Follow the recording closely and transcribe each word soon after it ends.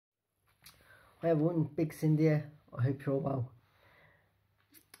Hi everyone, Big Cindy here. I hope you're all well.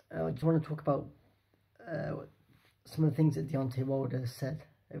 I just want to talk about some of the things that Deontay Wilder said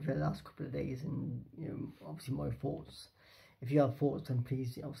over the last couple of days, and obviously my thoughts. If you have thoughts, then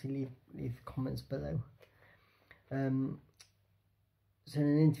please obviously leave comments below. So in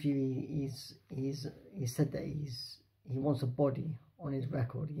an interview, he said that he wants a body on his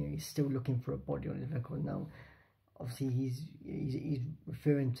record. He's still looking for a body on his record now. Obviously, he's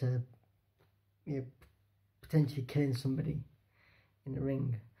referring to potentially killing somebody in the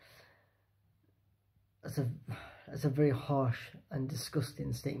ring. That's a very harsh and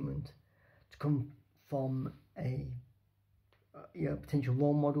disgusting statement to come from a potential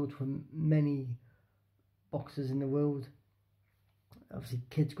role model to many boxers in the world. Obviously,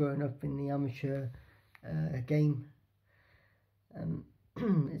 kids growing up in the amateur game.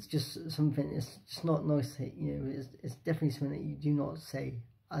 It's just something. It's just not nice. It's definitely something that you do not say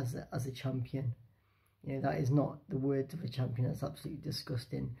as a champion. That is not the words of a champion. That's absolutely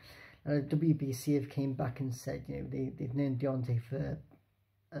disgusting. WBC have came back and said, they've known Deontay for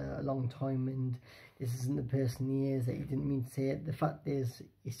a long time, and this isn't the person he is, that he didn't mean to say it. The fact is,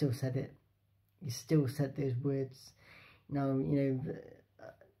 he still said it. He still said those words. Now,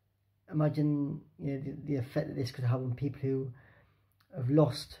 imagine, the effect that this could have on people who have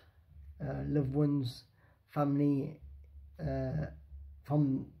lost loved ones, family,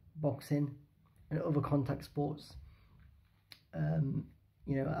 from boxing and other contact sports, and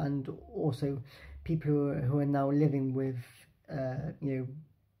also people who are now living with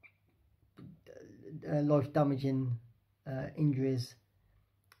life-damaging injuries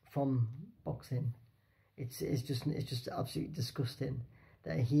from boxing. It's just absolutely disgusting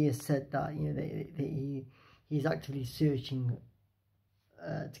that he has said that that he's actively searching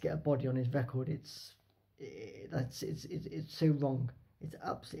to get a body on his record. It's so wrong.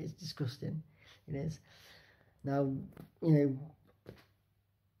 It's disgusting. It is. Now,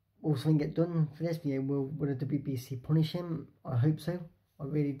 will something get done for this? Will the WBC punish him? I hope so. I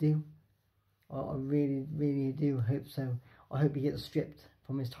really do. I really do hope so. I hope he gets stripped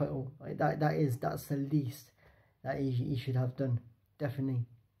from his title. That's the least that he should have done. Definitely.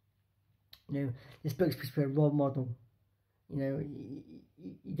 This book's supposed to be a role model.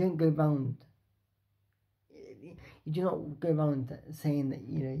 You don't go around. You do not go around saying that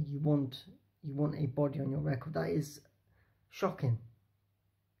you want a body on your record. That is shocking.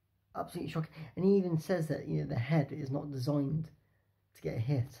 Absolutely shocking. And he even says that the head is not designed to get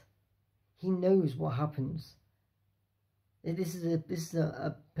hit. He knows what happens. This is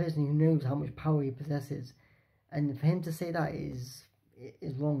a person who knows how much power he possesses, and for him to say that is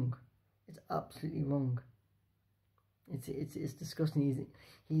wrong. It's absolutely wrong. It's disgusting.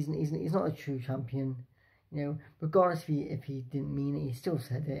 He's not a true champion. Regardless if he didn't mean it, he still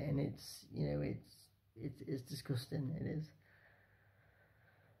said it, and it's disgusting. It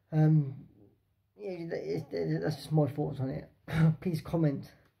is. That's just my thoughts on it. Please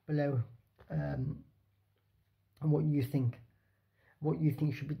comment below on what you think. What you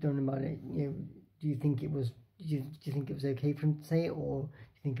think should be done about it. Do you think it was? Do you think it was okay for him to say it, or do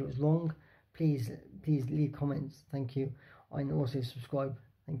you think it was wrong? Please leave comments. Thank you, and also subscribe.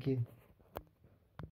 Thank you.